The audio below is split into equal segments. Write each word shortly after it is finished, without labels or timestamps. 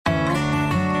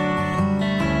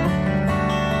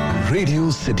Radio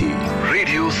city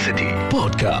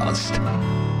podcast.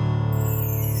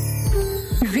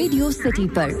 Radio city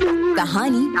पर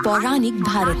कहानी पौराणिक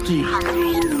भारत की।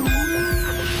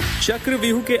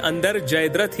 चक्रव्यूह के अंदर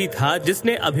जयद्रथ ही था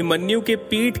जिसने अभिमन्यु के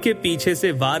पीठ के पीछे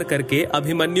से वार करके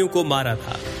अभिमन्यु को मारा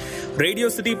था। रेडियो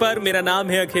सिटी पर मेरा नाम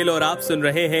है अखिल और आप सुन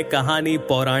रहे हैं कहानी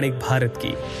पौराणिक भारत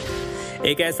की,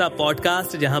 एक ऐसा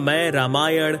पॉडकास्ट जहां मैं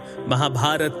रामायण,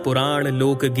 महाभारत, पुराण,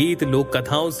 लोकगीत, लोक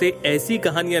कथाओं से ऐसी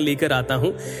कहानियां लेकर आता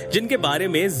हूं जिनके बारे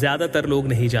में ज्यादातर लोग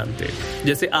नहीं जानते।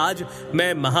 जैसे आज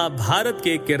मैं महाभारत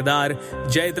के किरदार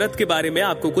जयद्रथ के बारे में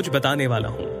आपको कुछ बताने वाला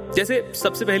हूं। जैसे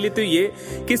सबसे पहले तो ये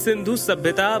कि सिंधु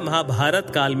सभ्यता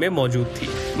महाभारत काल में मौजूद थी।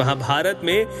 महाभारत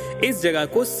में इस जगह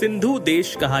को सिंधु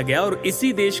देश कहा गया और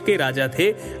इसी देश के राजा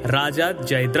थे राजा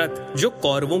जयद्रथ, जो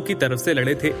कौरवों की तरफ से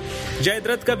लड़े थे।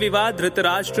 जयद्रथ का विवाह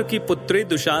धृतराष्ट्र की पुत्री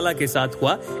दुशाला के साथ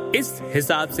हुआ। इस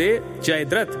हिसाब से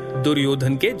जयद्रथ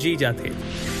दुर्योधन के जीजा थे।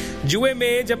 जुए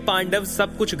में जब पांडव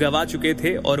सब कुछ गवा चुके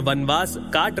थे और वनवास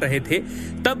काट रहे थे,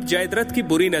 तब जयद्रथ की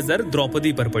बुरी नजर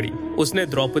द्रौपदी पर पड़ी। उसने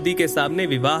द्रौपदी के सामने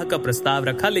विवाह का प्रस्ताव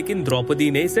रखा, लेकिन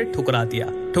द्रौपदी ने इसे ठुकरा दिया।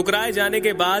 ठुकराए जाने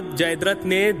के बाद जयद्रथ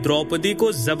ने द्रौपदी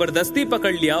को जबरदस्ती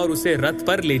पकड़ लिया और उसे रथ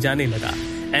पर ले जाने लगा।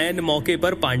 ऐन मौके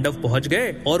पर पांडव पहुंच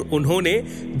गए और उन्होंने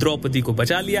द्रौपदी को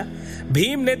बचा लिया।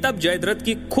 भीम ने तब जयद्रथ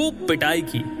की खूब पिटाई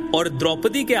की और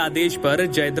द्रौपदी के आदेश पर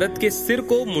जयद्रथ के सिर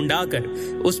को मुंडाकर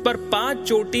उस पर 5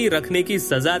 चोटी रखने की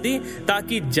सजा दी,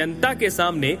 ताकि जनता के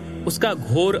सामने उसका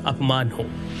घोर अपमान हो।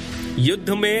 युद्ध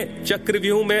में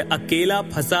चक्रव्यूह में अकेला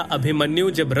फंसा अभिमन्यु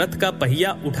जब रथ का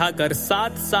पहिया उठाकर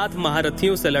 7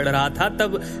 महारथियों से लड़ रहा था,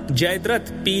 तब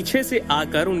जयद्रथ पीछे से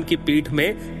आकर उनकी पीठ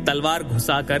में तलवार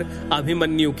घुसाकर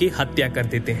अभिमन्यु की हत्या कर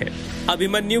देते हैं।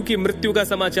 अभिमन्यु की मृत्यु का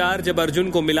समाचार जब अर्जुन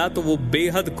को मिला तो वो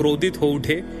बेहद क्रोधित हो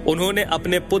उठे। उन्होंने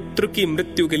अपने पुत्र की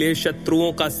मृत्यु के लिए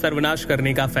शत्रुओं का सर्वनाश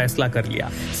करने का फैसला कर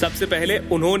लिया। सबसे पहले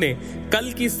उन्होंने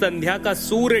कल की संध्या का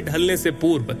सूर्य ढलने से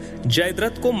पूर्व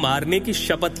जयद्रथ को मारने की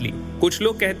शपथ ली। कुछ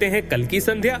लोग कहते हैं कल की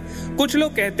संध्या, कुछ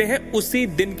लोग कहते हैं उसी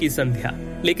दिन की संध्या,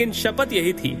 लेकिन शपथ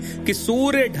यही थी कि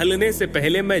सूर्य ढलने से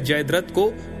पहले मैं जयद्रथ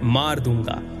को मार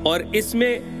दूंगा। और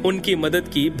इसमें उनकी मदद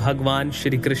की भगवान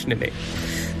श्री कृष्ण ने।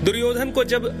 दुर्योधन को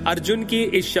जब अर्जुन की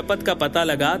इस शपथ का पता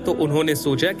लगा तो उन्होंने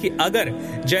सोचा कि अगर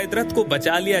जयद्रथ को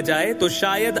बचा लिया जाए तो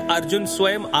शायद अर्जुन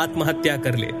स्वयं आत्महत्या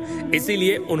कर ले।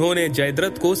 इसीलिए उन्होंने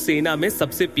जयद्रथ को सेना में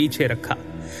सबसे पीछे रखा।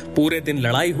 पूरे दिन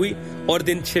लड़ाई हुई और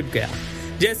दिन छिप गया।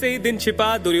 जैसे ही दिन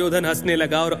छिपा, दुर्योधन हंसने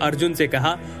लगा और अर्जुन से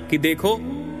कहा कि देखो,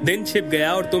 दिन छिप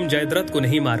गया और तुम जयद्रथ को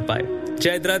नहीं मार पाए।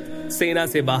 जयद्रथ सेना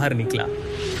से बाहर निकला।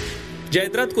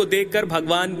 जयद्रथ को देखकर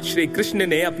भगवान श्री कृष्ण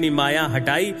ने अपनी माया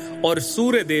हटाई और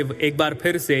सूर्य देव एक बार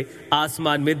फिर से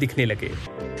आसमान में दिखने लगे।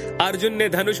 अर्जुन ने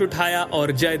धनुष उठाया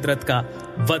और जयद्रथ का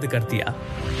वध कर दिया।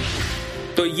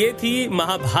 तो ये थी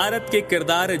महाभारत के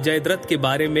किरदार जयद्रथ के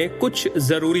बारे में कुछ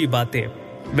जरूरी बातें।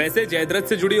 वैसे जयद्रथ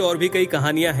से जुड़ी और भी कई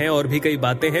कहानियां हैं और भी कई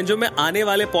बातें हैं जो मैं आने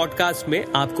वाले पॉडकास्ट में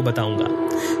आपको बताऊंगा।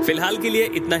 फिलहाल के लिए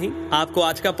इतना ही। आपको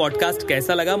आज का पॉडकास्ट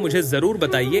कैसा लगा मुझे जरूर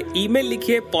बताइए। ईमेल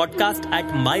लिखिए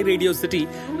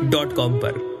podcast@myradiocity.com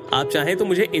पर। आप चाहें तो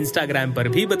मुझे इंस्टाग्राम पर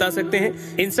भी बता सकते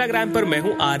हैं। इंस्टाग्राम पर मैं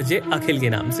हूँ RJ अखिल के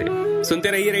नाम से। सुनते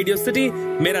रहिए रेडियो सिटी।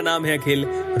 मेरा नाम है अखिल।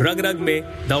 रग रग में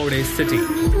दौड़े सिटी।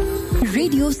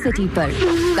 रेडियो सिटी पर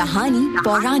कहानी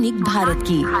पौराणिक भारत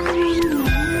की।